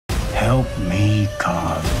Help me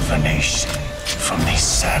carve the nation from these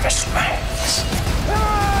savage lands.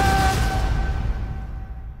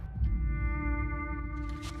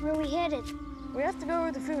 Where are we headed? We have to go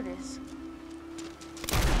where the food is.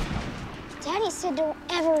 Daddy said don't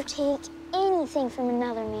ever take anything from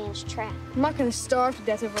another man's trap. I'm not gonna starve to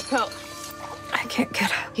death over a pelt. I can't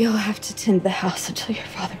get up. You'll have to tend the house until your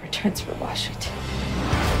father returns from Washington.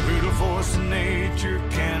 Brutal force in nature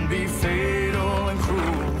can be fatal and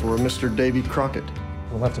cruel. For Mr. Davy Crockett.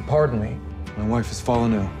 You'll have to pardon me. My wife has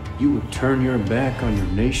fallen ill. You would turn your back on your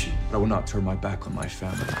nation. I will not turn my back on my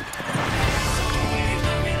family.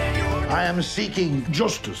 I am seeking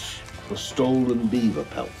justice for stolen beaver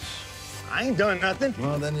pelts. I ain't done nothing.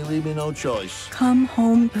 Well, then you leave me no choice. Come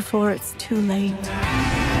home before it's too late.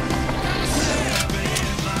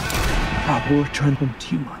 I will return them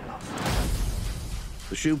to you, my love.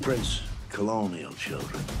 The shoe prints, colonial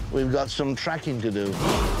children. We've got some tracking to do.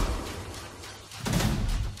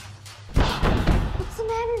 What's the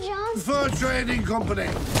matter, John? Fur Trading Company.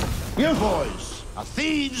 You boys are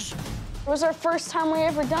thieves. It was our first time we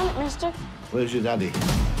ever done it, mister. Where's your daddy?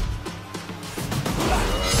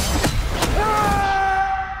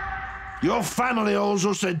 Your family owes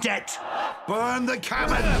us a debt. Burn the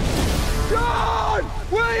cabin. John!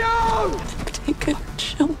 William! Take our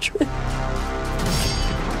children.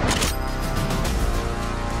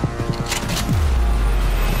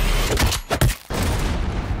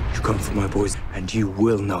 You come for my boys, and you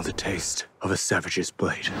will know the taste of a savage's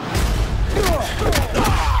blade.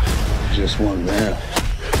 Just one there.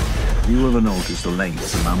 You ever notice the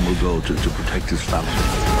lengths a man will go to protect his family?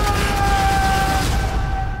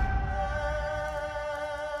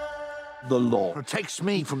 The law protects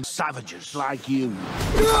me from savages like you.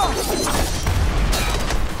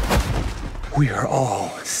 We are all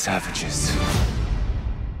savages.